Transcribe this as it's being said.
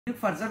Đức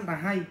Phật rất là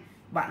hay,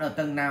 bạn ở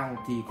tầng nào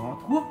thì có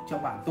thuốc cho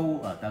bạn tu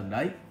ở tầng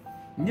đấy.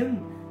 Nhưng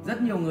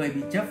rất nhiều người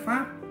bị chấp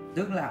pháp,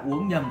 tức là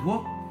uống nhầm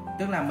thuốc.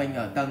 Tức là mình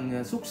ở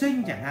tầng súc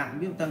sinh chẳng hạn,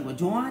 ví dụ tầng của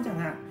chó chẳng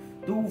hạn,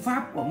 tu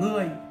pháp của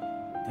người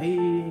thì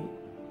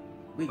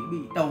bị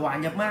tẩu hỏa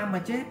nhập ma mà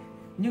chết.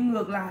 Nhưng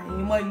ngược lại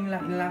mình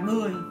lại là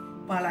người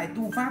và lại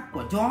tu pháp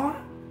của chó,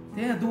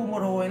 thế là tu một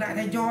hồi lại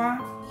thành chó.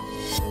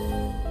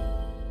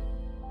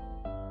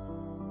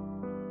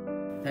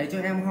 Thầy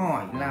cho em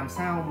hỏi làm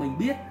sao mình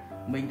biết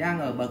mình đang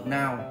ở bậc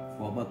nào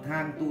của bậc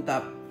thang tu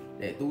tập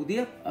để tu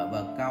tiếp ở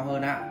bậc cao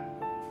hơn ạ?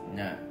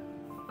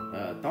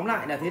 Tóm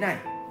lại là thế này,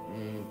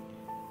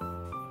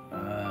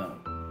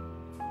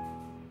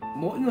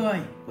 mỗi người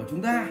của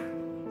chúng ta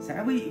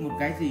sẽ bị một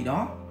cái gì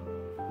đó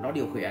nó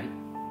điều khiển,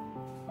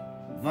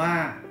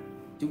 và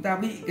chúng ta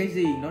bị cái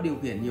gì nó điều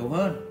khiển nhiều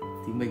hơn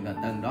thì mình ở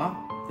tầng đó.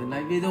 Tôi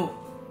lấy ví dụ,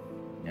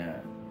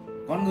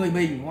 con người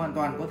mình hoàn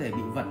toàn có thể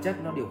bị vật chất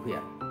nó điều khiển,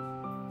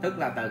 tức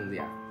là tầng gì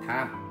ạ?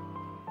 Tham.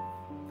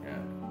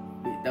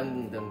 Bị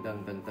tầng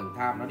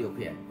tham nó điều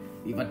khiển,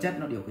 bị vật chất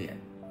nó điều khiển.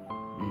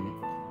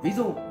 Ví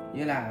dụ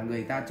như là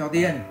người ta cho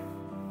tiền,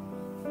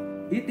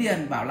 ít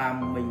tiền bảo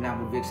làm mình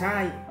làm một việc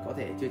sai, có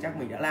thể chưa chắc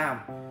mình đã làm,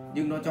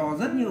 nhưng nó cho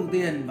rất nhiều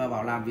tiền và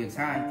bảo làm việc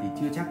sai thì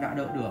chưa chắc đã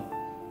đỡ được,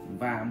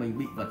 và mình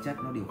bị vật chất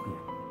nó điều khiển.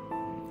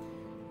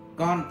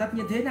 Còn tất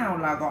nhiên thế nào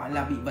là gọi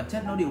là bị vật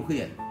chất nó điều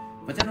khiển?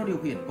 Vật chất nó điều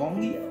khiển có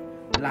nghĩa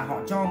là họ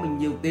cho mình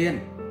nhiều tiền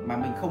mà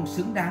mình không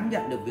xứng đáng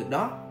nhận được việc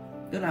đó.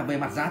 Tức là về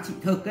mặt giá trị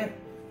thực ấy,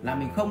 là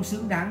mình không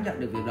xứng đáng nhận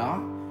được việc đó,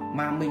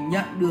 mà mình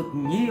nhận được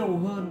nhiều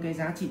hơn cái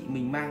giá trị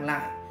mình mang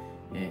lại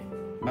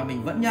mà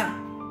mình vẫn nhận,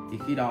 thì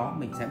khi đó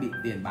mình sẽ bị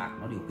tiền bạc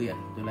nó điều khiển.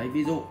 Tôi lấy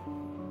ví dụ,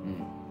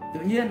 tự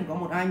nhiên có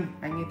một anh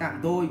ấy tặng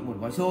tôi một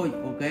gói xôi,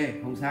 ok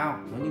không sao,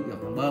 nó như kiểu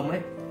thằng Bơm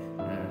ấy.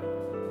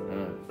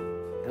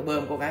 Thằng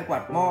Bơm có cái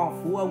quạt mo,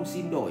 phú ông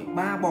xin đổi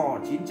 3 bò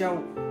 9 trâu.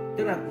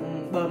 Tức là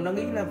Bơm nó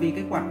nghĩ là vì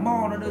cái quạt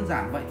mo nó đơn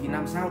giản vậy thì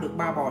làm sao được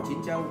 3 bò 9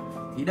 trâu.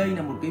 Thì đây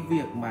là một cái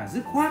việc mà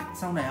dứt khoát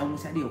sau này ông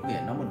sẽ điều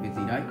khiển nó một việc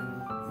gì đấy,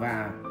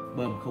 và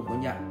Bơm không có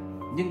nhận.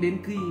 Nhưng đến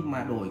khi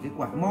mà đổi cái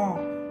quạt mo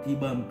thì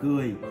Bơm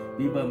cười,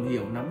 vì Bơm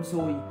hiểu nắm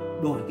xôi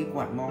đổi cái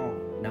quạt mo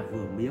là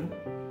vừa miếng.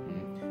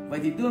 Vậy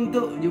thì tương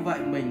tự như vậy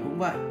mình cũng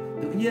vậy.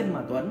 Tự nhiên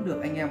mà Tuấn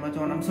được anh em nó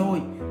cho nắm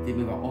xôi thì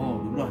mình bảo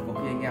ồ đúng rồi,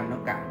 có khi anh em nó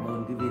cảm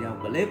ơn cái video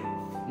clip.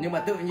 Nhưng mà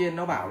tự nhiên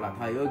nó bảo là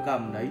thầy ơi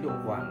cầm đấy độ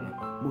khoảng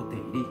 1 tỷ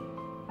đi,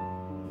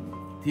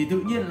 thì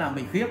tự nhiên là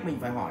mình khiếp, mình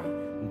phải hỏi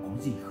có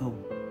gì không,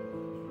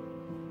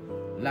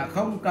 là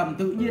không cầm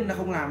tự nhiên là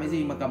không làm cái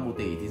gì, mà cầm 1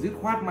 tỷ thì dứt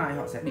khoát mai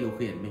họ sẽ điều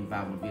khiển mình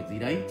vào một việc gì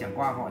đấy, chẳng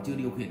qua họ chưa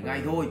điều khiển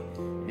ngay thôi.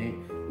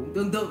 Cũng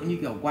tương tự như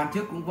kiểu quan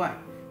chức cũng vậy,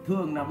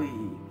 thường là bị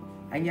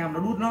anh em nó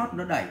đút nót,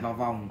 nó đẩy vào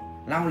vòng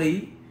lao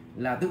lý,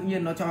 là tự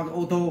nhiên nó cho cái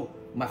ô tô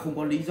mà không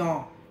có lý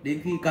do, đến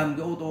khi cầm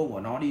cái ô tô của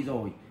nó đi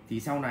rồi thì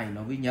sau này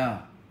nó mới nhờ,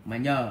 mà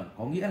nhờ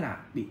có nghĩa là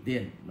bị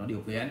tiền nó điều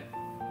khiển.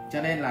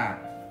 Cho nên là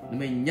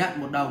mình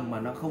nhận 1 đồng mà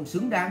nó không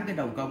xứng đáng cái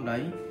đồng công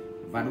đấy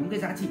và đúng cái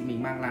giá trị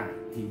mình mang lại,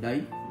 thì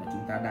đấy là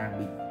chúng ta đang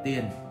bị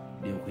tiền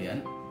điều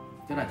khiển,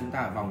 tức là chúng ta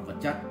ở vòng vật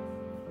chất.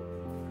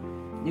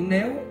 Nhưng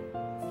nếu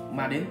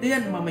mà đến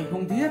tiền mà mình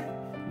không thiết,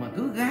 mà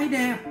cứ gái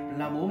đẹp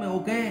là bố mày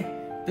ok,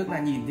 tức là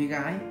nhìn thấy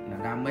gái là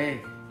đam mê,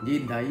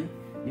 nhìn thấy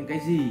những cái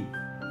gì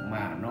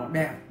mà nó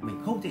đẹp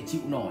mình không thể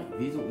chịu nổi,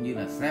 ví dụ như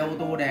là xe ô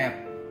tô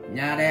đẹp,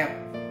 nhà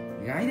đẹp,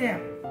 gái đẹp,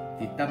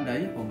 thì tâm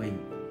đấy của mình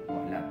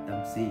gọi là tâm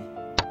si.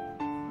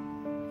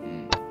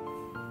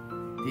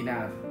 Thì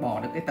là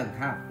bỏ được cái tầng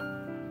tham,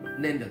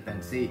 lên được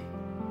tầng si.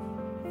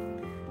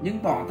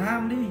 Nhưng bỏ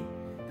tham đi,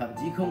 thậm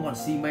chí không còn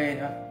si mê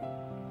nữa,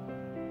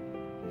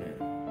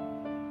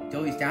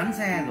 chơi chán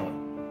xe rồi,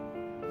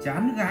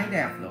 chán gái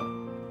đẹp rồi,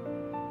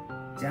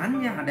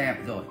 chán nhà đẹp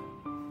rồi,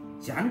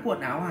 chán quần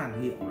áo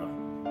hàng hiệu rồi,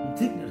 không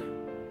thích nữa rồi,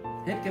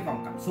 hết cái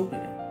vòng cảm xúc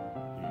này,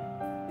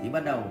 thì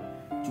bắt đầu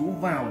chú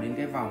vào đến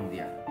cái vòng gì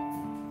ạ?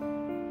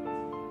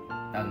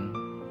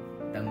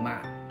 Tầng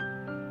mạng.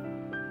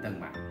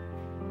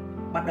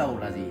 Bắt đầu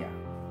là gì ạ?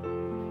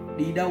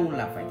 Đi đâu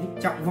là phải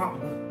thích trọng vọng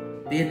thôi,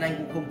 tiền anh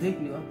cũng không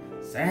thích nữa,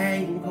 xe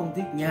anh cũng không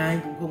thích, nhà anh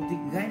cũng không thích,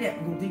 gái đẹp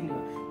cũng không thích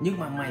nữa, nhưng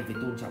mà mày phải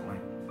tôn trọng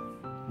anh.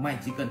 Mày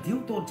chỉ cần thiếu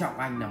tôn trọng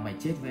anh là mày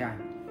chết với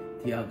anh.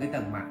 Thì ở cái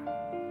tầng mạng,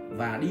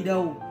 và đi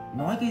đâu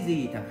nói cái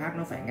gì thằng khác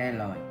nó phải nghe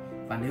lời,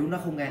 và nếu nó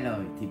không nghe lời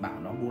thì bảo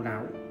nó bố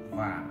láo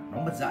và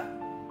nó mất dạy.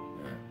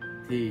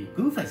 Thì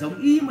cứ phải sống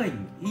ý mình,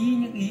 ý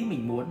những ý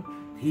mình muốn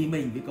thì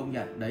mình mới công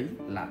nhận đấy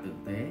là tử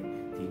tế,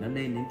 thì nó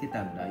lên đến cái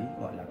tầng đấy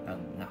gọi là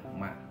tầng ngạo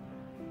mạn.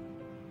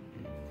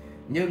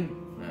 Nhưng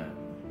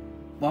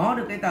bó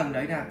được cái tầng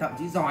đấy là thậm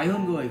chí giỏi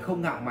hơn người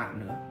không ngạo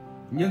mạn nữa,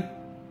 nhưng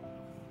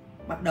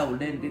bắt đầu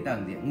lên cái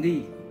tầng gì?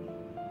 Nghi.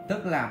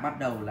 Tức là bắt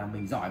đầu là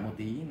mình giỏi một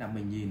tí là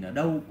mình nhìn ở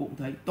đâu cũng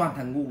thấy toàn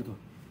thằng ngu thôi,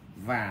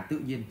 và tự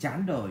nhiên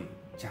chán đời,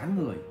 chán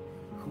người,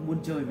 không muốn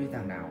chơi với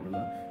thằng nào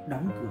nữa,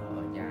 đóng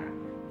cửa ở nhà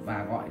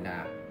và gọi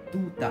là tu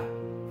tập.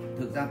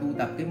 Thực ra tu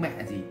tập cái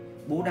mẹ gì,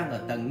 bố đang ở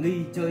tầng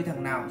nghi, chơi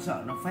thằng nào cũng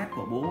sợ nó phét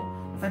của bố,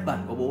 phét bẩn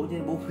của bố, cho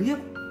nên bố khiếp,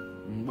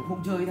 bố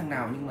không chơi với thằng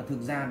nào. Nhưng mà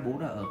thực ra bố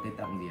đã ở cái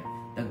tầng gì ạ?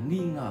 Tầng nghi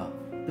ngờ,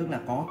 tức là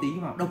có tí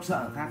vào độc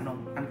sợ khác nó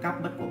ăn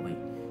cắp mất của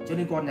mình, cho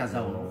nên con nhà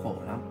giàu nó khổ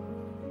lắm.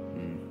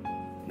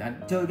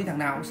 Chơi với thằng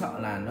nào cũng sợ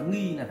là nó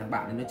nghi là thằng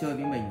bạn ấy nó chơi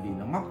với mình vì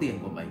nó móc tiền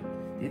của mình,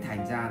 thế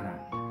thành ra là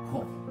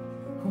khổ,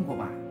 không có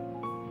bạn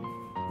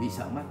vì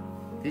sợ mất.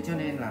 Thế cho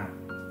nên là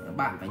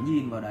bạn phải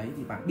nhìn vào đấy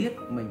thì bạn biết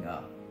mình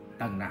ở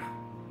tầng nào.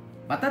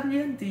 Và tất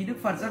nhiên thì Đức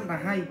Phật rất là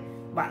hay,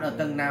 bạn ở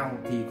tầng nào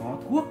thì có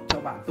thuốc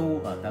cho bạn tu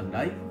ở tầng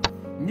đấy.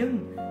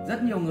 Nhưng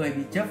rất nhiều người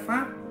bị chấp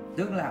pháp,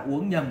 tức là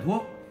uống nhầm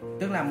thuốc,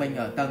 tức là mình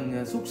ở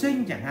tầng súc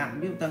sinh chẳng hạn,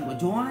 ví dụ tầng của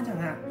chó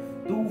chẳng hạn,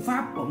 tu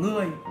pháp của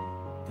người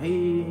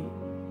thì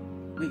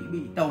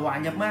bị tẩu hỏa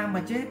nhập ma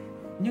mà chết.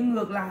 Nhưng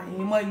ngược lại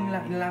mình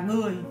lại là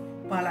người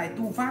mà lại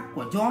tu pháp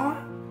của chó,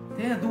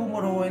 thế là tu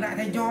một hồi lại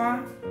thành chó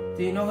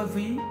thì nó hơi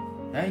phí.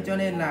 Đấy, cho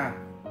nên là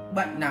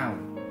bệnh nào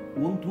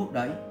uống thuốc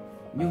đấy.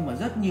 Nhưng mà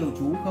rất nhiều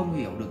chú không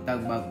hiểu được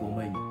tầng bậc của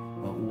mình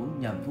và uống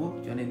nhầm thuốc,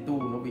 cho nên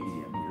tu nó bị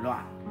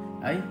loạn.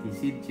 Đấy thì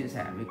xin chia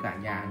sẻ với cả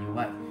nhà như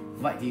vậy.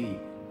 Vậy thì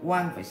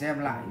Quang phải xem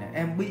lại là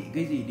em bị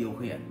cái gì điều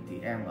khiển thì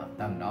em ở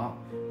tầng đó.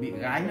 Bị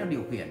gái nó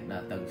điều khiển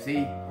là tầng C,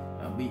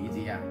 bị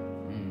gì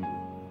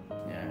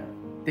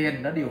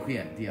tiền nó điều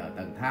khiển thì ở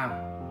tầng tham.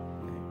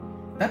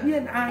 Tất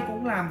nhiên ai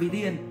cũng làm vì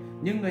tiền,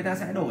 nhưng người ta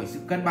sẽ đổi sự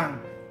cân bằng.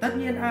 Tất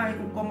nhiên ai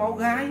cũng có máu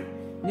gái,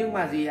 nhưng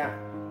mà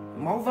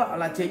máu vợ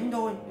là chính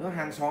thôi,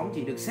 hàng xóm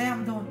chỉ được xem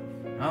thôi,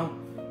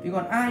 không? Thì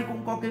còn ai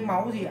cũng có cái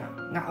máu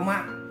ngạo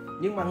mạn,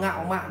 nhưng mà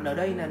ngạo mạn ở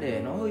đây là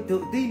để nó hơi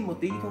tự tin một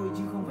tí thôi,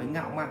 chứ không phải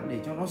ngạo mạn để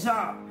cho nó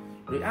sợ.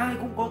 Rồi ai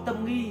cũng có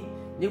tâm nghi,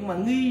 nhưng mà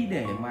nghi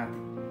để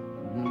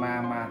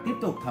mà tiếp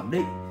tục thẩm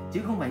định,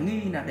 chứ không phải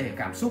nghi là để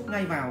cảm xúc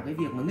ngay vào cái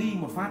việc mà nghi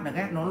một phát là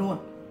ghét nó luôn.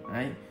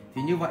 Đấy,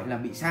 thì như vậy là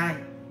bị sai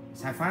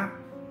pháp.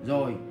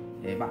 Rồi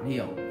để bạn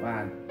hiểu,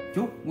 và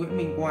chúc Nguyễn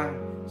Minh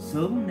Quang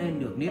sớm nên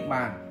được niết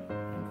bàn,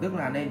 tức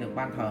là nên được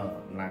ban thờ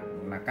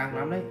là căng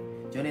lắm đấy.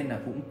 Cho nên là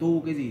cũng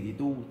tu cái gì thì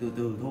tu từ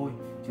từ thôi,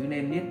 chứ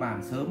nên niết bàn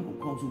sớm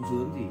cũng không sung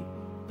sướng gì.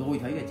 Tôi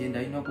thấy ở trên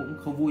đấy nó cũng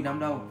không vui lắm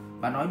đâu.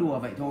 Và nói đùa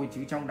vậy thôi,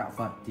 chứ trong đạo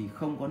Phật thì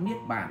không có niết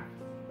bàn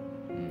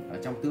ở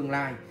trong tương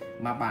lai,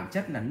 mà bản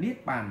chất là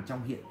niết bàn trong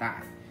hiện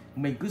tại.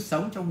 Mình cứ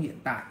sống trong hiện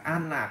tại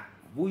an lạc,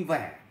 vui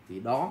vẻ thì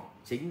đó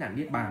chính là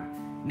niết bàn.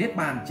 Niết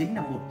bàn chính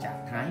là một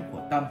trạng thái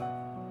của tâm.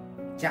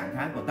 Trạng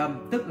thái của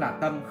tâm tức là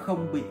tâm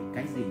không bị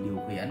cái gì điều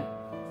khiển.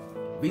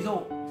 Ví dụ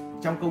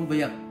trong công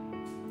việc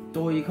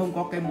tôi không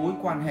có cái mối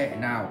quan hệ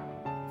nào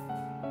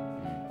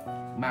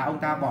mà ông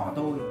ta bỏ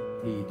tôi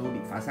thì tôi bị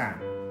phá sản,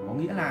 có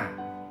nghĩa là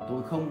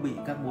tôi không bị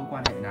các mối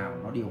quan hệ nào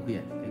nó điều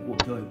khiển cái cuộc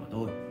chơi của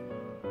tôi.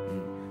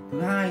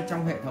 Thứ hai,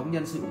 trong hệ thống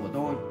nhân sự của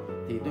tôi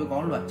thì tôi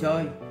có luật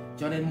chơi,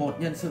 cho nên một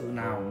nhân sự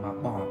nào mà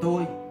bỏ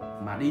tôi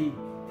mà đi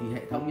thì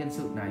hệ thống nhân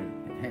sự này,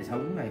 hệ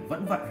thống này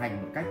vẫn vận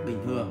hành một cách bình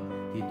thường,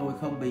 thì tôi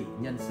không bị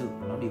nhân sự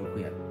nó điều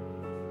khiển.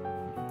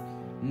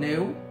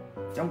 Nếu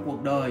trong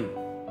cuộc đời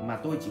mà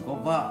tôi chỉ có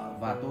vợ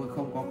và tôi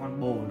không có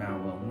con bồ nào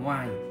ở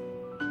ngoài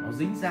nó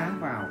dính dáng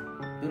vào,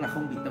 tức là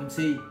không bị tâm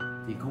si,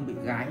 thì không bị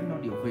gái nó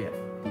điều khiển,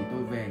 thì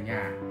tôi về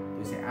nhà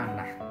tôi sẽ an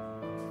lạc.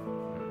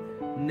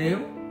 Nếu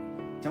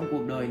trong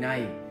cuộc đời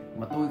này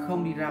mà tôi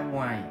không đi ra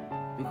ngoài,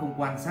 tôi không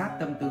quan sát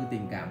tâm tư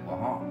tình cảm của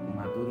họ,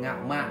 mà tôi ngạo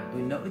mạn,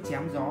 tôi nỡ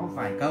chém gió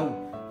vài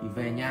câu, thì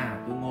về nhà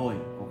tôi ngồi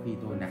có khi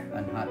tôi lại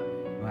ân hận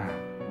và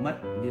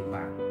mất niết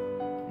bàn.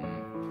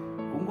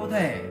 Cũng có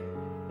thể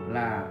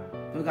là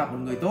tôi gặp một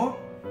người tốt,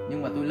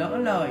 nhưng mà tôi lỡ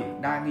lời,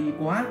 đa nghi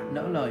quá,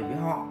 lỡ lời với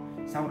họ,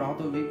 sau đó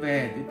tôi mới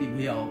về tôi tìm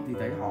hiểu thì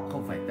thấy họ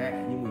không phải tệ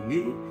như mình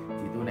nghĩ,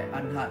 thì tôi lại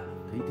ân hận,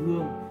 thấy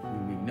thương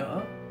vì mình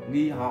nỡ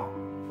nghi họ,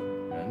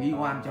 nghi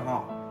oan cho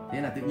họ,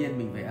 thế là tự nhiên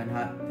mình phải ân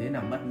hận, thế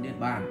là mất niết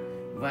bàn.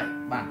 Vậy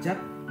bản chất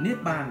niết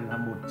bàn là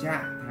một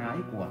trạng thái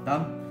của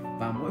tâm,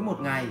 và mỗi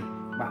một ngày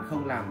bạn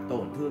không làm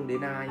tổn thương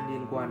đến ai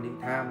liên quan đến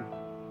tham,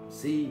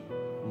 si,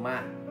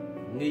 mạn,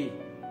 nghi,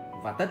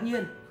 và tất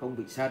nhiên không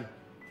bị sân,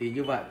 thì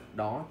như vậy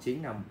đó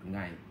chính là một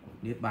ngày của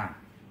niết bàn.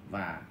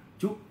 Và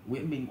chúc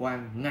Nguyễn Minh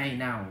Quang ngày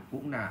nào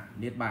cũng là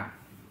niết bàn.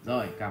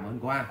 Rồi, cảm ơn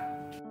Quang.